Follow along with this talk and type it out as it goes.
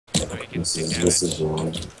This is the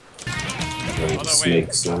one.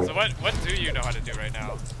 Wait, so what do you know how to do right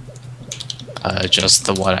now? Just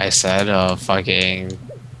the what I said, fucking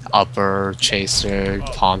upper chaser,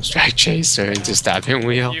 palm strike chaser, into stabbing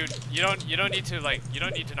wheel. You don't need to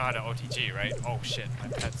know how to OTG, right? Oh shit, my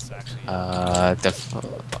pet's actually.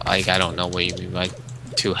 Like I don't know what you mean by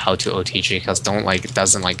how to OTG, because it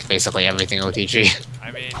doesn't like basically everything OTG.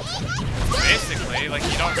 I mean, basically, like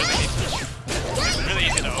you don't really need to. It's really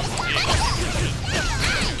easy to OTG.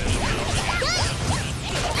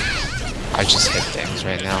 I just hit things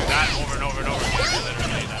right now. That over and over and over again,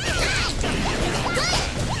 literally.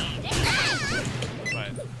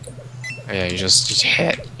 But yeah, you just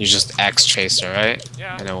hit. You just X chaser, right?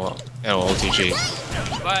 Yeah. And it'll OTG.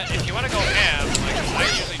 But if you want to go ham, like I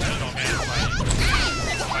usually just go ham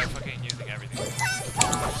by fucking using everything.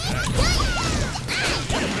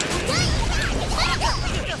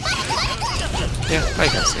 Yeah, I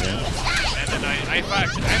can see that. And then I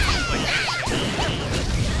actually like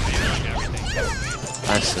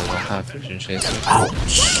I still don't have fusion chaser.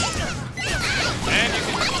 Ouch! and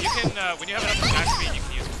you can when you have enough attack speed, you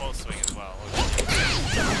can use full swing as well.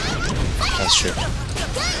 That's true.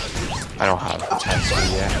 I don't have attack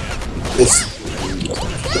speed yet. This.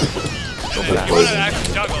 If you want to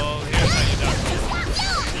actually juggle, here's how you juggle.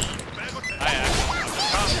 I actually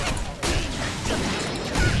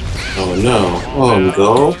Oh no! Oh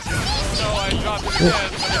go! So I dropped it again, but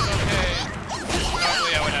it's okay.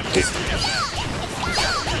 Normally I would have to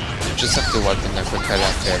Just have to weapon uppercut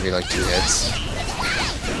after every like 2 hits.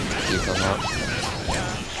 Keep them up.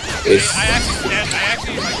 I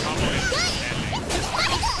actually like combo it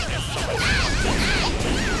standing.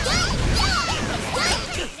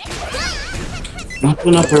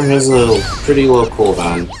 Open Upper has a pretty low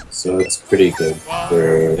cooldown, so it's pretty good for.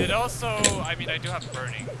 It also, I mean, I do have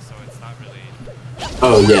burning, so it's not really.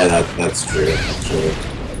 Oh yeah, that's true. Actually.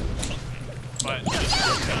 But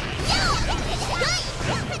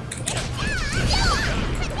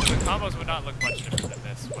the combos would not look much different than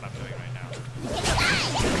this. What I'm doing right now.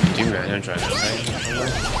 Do you manual dragon fang?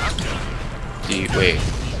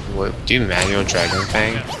 Do you manual dragon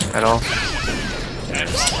fang at all? And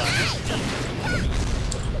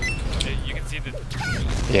you can see the.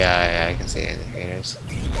 Yeah, I can see indicators.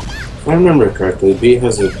 If I remember correctly, B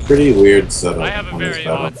has a pretty weird setup. I have a on his very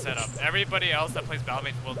battle. odd setup. Everybody else that plays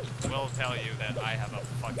Battlemates will tell you that I have a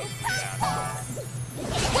fucking weird ass.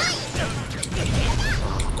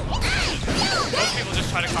 Most people just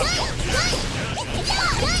try to copy over.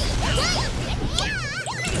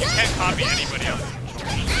 You can't copy anybody else.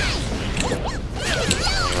 I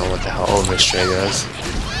don't know what the hell overstray does.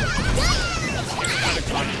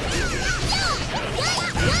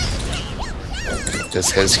 Does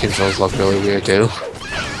his controls look really weird too?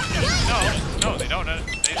 No, they don't.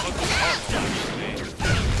 They look horrible,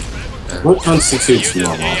 actually. What constitutes He uses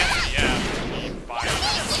normal?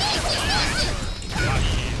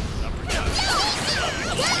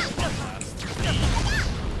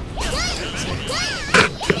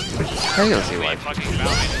 I don't see why. Fucking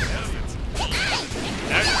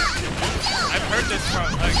I've heard this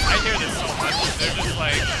from, like, I hear this so much. They're just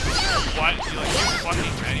like, what? You like, you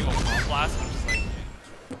fucking manual bomb blast? I'm just like,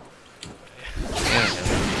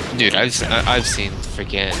 Yeah. Dude, I've seen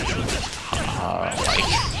freaking like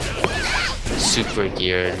super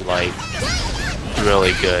geared, like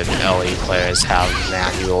really good LE players have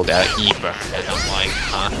manualed E-burn, and I'm like,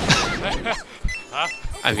 huh? huh?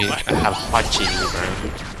 I mean, I have Hachi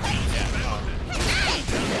E-burn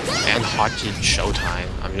and Hachi Showtime.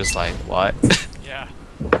 I'm just like, what? Yeah.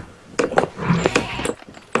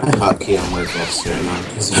 I hotkey on my buffs right now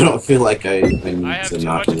because I don't feel like I need I have to too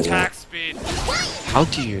not much do attack that. speed. How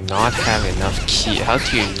do you not have enough key? How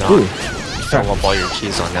do you not fill up all your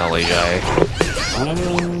keys on LEJ? I actually have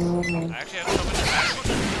so much attack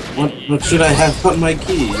speed. What should I have on my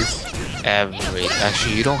keys?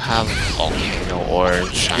 Actually, you don't have Volcano or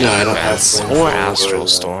Shining No, I don't have Fence Flames or or Astral the-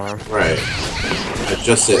 Storm. Right. I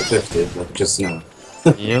just hit 50, like just now.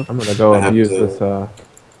 Yep. I'm gonna go I and have use to- this,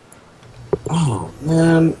 Oh,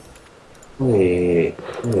 man. Wait.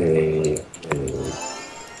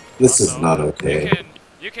 This is Also, not okay.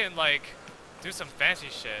 You can like do some fancy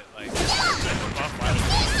shit like buff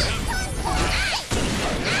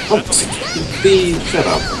What? Shut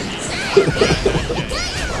up.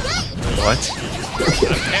 What? I'm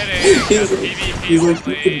kidding. He's That's like- PvP he's like,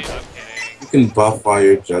 only. you can- I'm kidding. You can buff while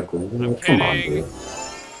you're juggling. I'm Come on, kidding. dude.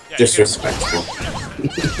 Yeah, Disrespectful.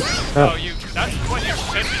 Oh, that's what you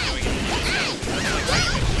should be doing.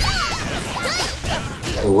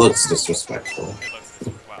 It looks disrespectful. It looks,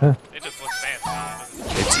 wow. It just looks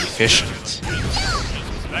fancy. It's efficient. It doesn't look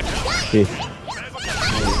disrespectful, risky.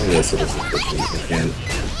 I guess it is efficient again.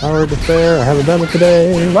 Power despair. I haven't done it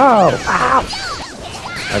today. Wow! Ow!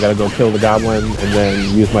 I gotta go kill the goblin and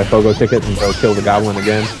then use my Fogo ticket and go kill the goblin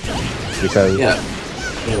again. Because Yeah,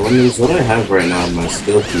 Lemons, what I have right now, my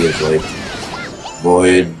skill key is like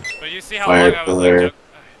Void, But you see how Fire long I was Pillar. like,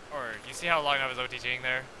 or you see how long I was OTGing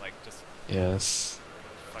there? Like just Yes.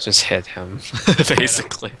 Just hit him,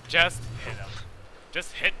 basically. Just hit him.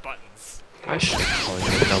 Just hit buttons. I should probably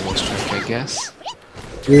do a double strike, I guess.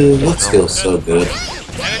 Dude, that skill's so good.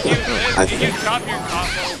 And if you drop your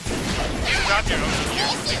combo, if you drop your OTG,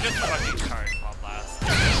 you just fucking charge Pop Blast.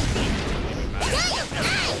 Doesn't matter.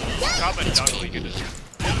 Drop a double, you can just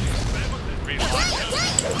relaunch it.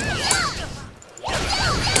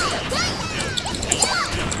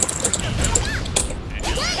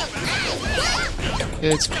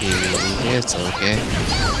 It's PvE, it's okay.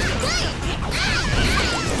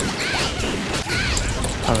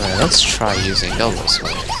 Alright, let's try using double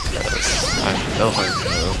sword, because I no clue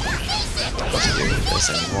what to do with this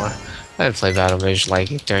anymore. I didn't play Battle Mage like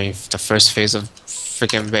during the first phase of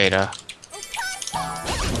freaking beta.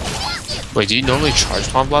 Wait, do you normally charge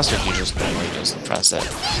Palm Blast, or do you just normally just press it?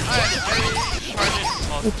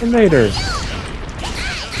 Detonator.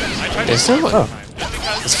 Is there what?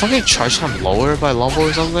 Is fucking charge time lower by level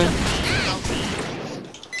or something?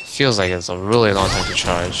 Feels like it's a really long time to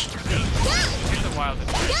charge.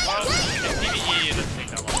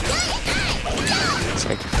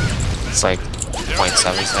 It's like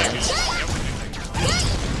 0.7 seconds.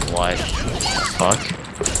 What the fuck?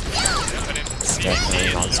 It's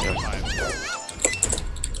definitely not 0.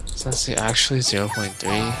 So let's see, actually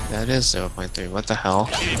 0.3? That is 0.3, what the hell?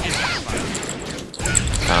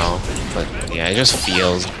 Oh, but yeah, it just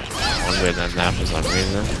feels longer than that for some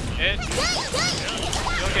reason.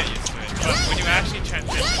 You'll get used to it, but when you actually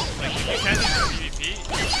transition, like if you transition to PvP,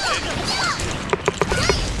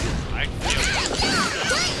 I feel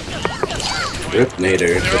Rip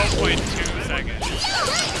Nader. 0.2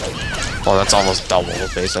 seconds. Well, that's almost double,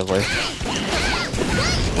 basically.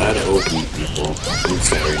 Bad OP people. I'm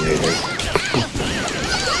sorry, Nader.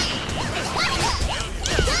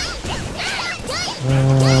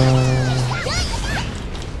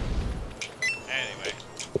 Anyway,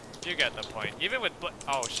 you get the point. Even with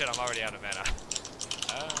oh shit, I'm already out of mana.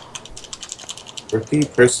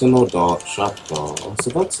 Repeat personal shot doll. So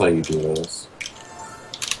that's how you do this.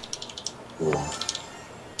 Cool.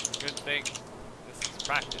 Good thing. This is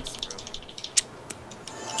practice, bro.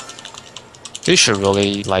 They should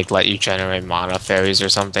really like let you generate mana fairies or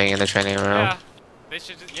something in the training room. Yeah, they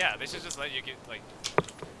should just let you get like.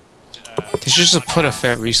 They should just put a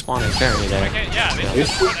fair respawning fairy there. Yeah, they should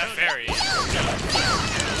just put a fairy.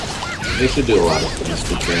 They should do a lot of things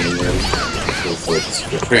for training room. Because it's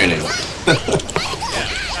for training.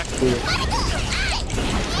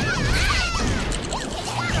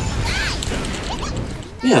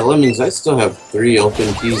 Yeah, Lemmings, I still have 3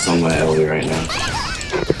 open keys on my Ellie right now.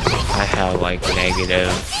 I have like negative.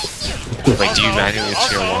 Like, do you manually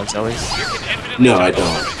tier 1s at least? No, I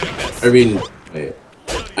don't. I mean, wait.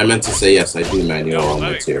 I meant to say yes, I do manual on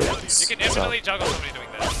my tier 1s. You can infinitely juggle somebody doing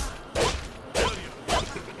this.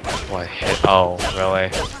 What hit? Oh, really?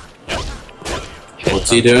 Hit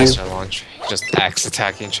What's he from doing? Chaser launcher. Just X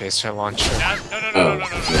attacking chaser launcher. No. Yeah.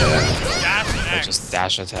 Dash and Or X. just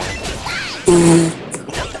dash attack.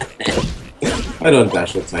 I don't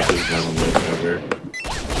dash attack as well on my cover.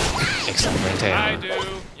 Except for I Antana. do. In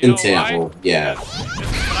You know why? Tampa, yeah. This is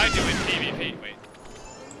what I do in PvP. Wait.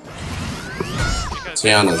 Because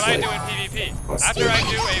Tiana's this is what I like do in PvP. plus After 2. I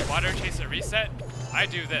do a water chaser reset, I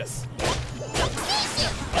do this.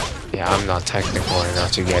 Yeah, I'm not technical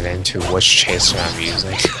enough to get into which chaser I'm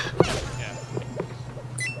using. Yeah.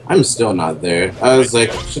 I'm still not there. I was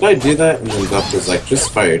like, should I do that? And then Duff was like, just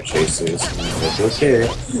fire chasers. And I was like, okay.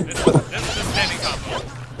 This is the standing combo.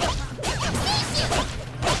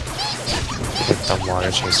 Hit the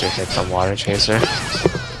water chaser, hit the water chaser.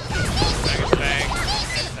 Dragon Bang,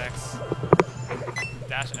 X,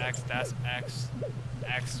 dash X,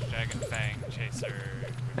 X, Dragon Fang, Chaser.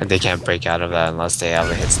 And they can't break out of that unless they have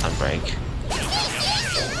a hit stun break. They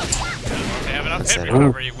have enough That's hit it.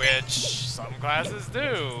 recovery, which some classes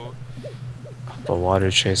do. But water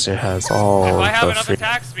chaser has all If I have the enough free.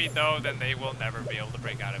 attack speed though, then they will never be able to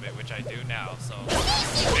break out of it, which I do now. So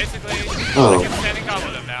basically, Oh. I can standing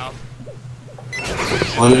combo them now.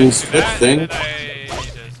 Lemmings, Do good that, thing and then I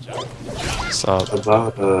just jump. So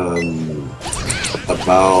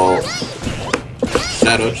about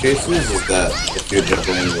shadow chasers is that if you're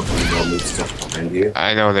juggling with them, move stuff behind you.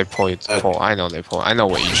 I know they pull. I know they pull. I know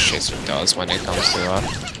what each chaser does when it comes to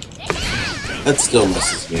That still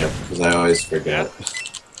messes me up because I always forget.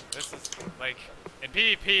 This is like in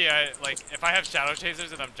PvP. If I have shadow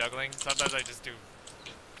chasers and I'm juggling, sometimes I just do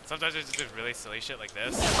really silly shit like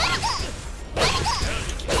this.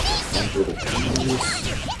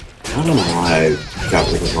 I don't know why I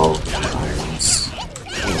got rid of all the irons.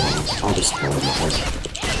 I'll just tell them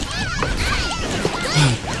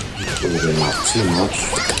maybe not too much.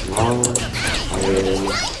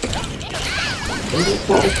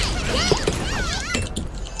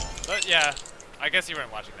 But yeah, I guess you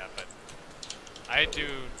weren't watching that, but I do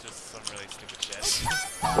just some really stupid shit.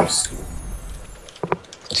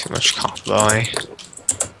 Too much comboing.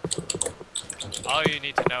 All you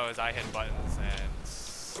need to know is I hit buttons and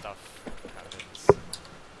stuff happens.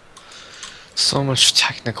 So much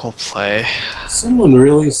technical play. Someone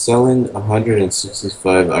really selling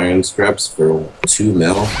 165 iron scraps for 2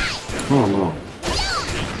 mil? I don't know.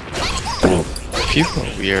 People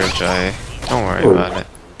are weird, Jay. Don't worry about it.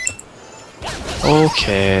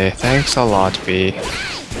 Okay, thanks a lot, B.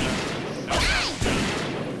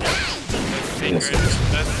 The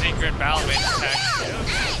secret battle mage attack.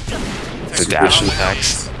 The dash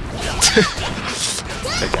attacks.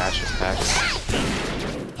 The dash attacks.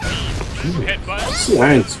 Hit buttons. See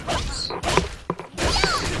iron scraps.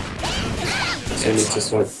 So I need to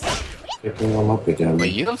start picking them up again.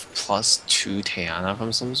 Wait, you have +2 Tiana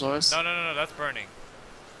from some source? No, that's burning.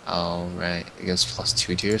 Oh, right. It gives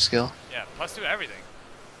 +2 to your skill? Yeah, +2 everything.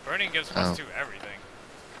 Burning gives +2 everything.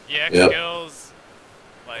 EX Yep. skills,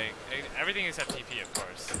 like, everything except TP, of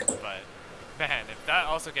course. But, man, if that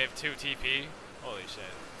also gave 2 TP, holy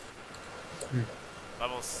shit.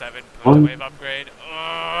 Level 7 Push Wave upgrade.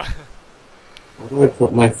 Ugh. Where do I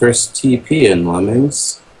put my first TP in,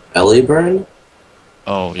 Lemmings? Ellie burn?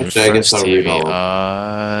 Oh, your Actually, I guess first I'll read TV.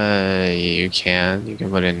 all You can. You can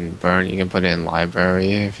put it in burn. You can put it in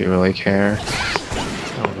library if you really care.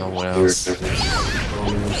 I don't know what else. To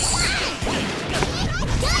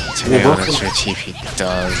be honest, your TP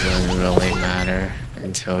doesn't really matter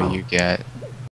until you get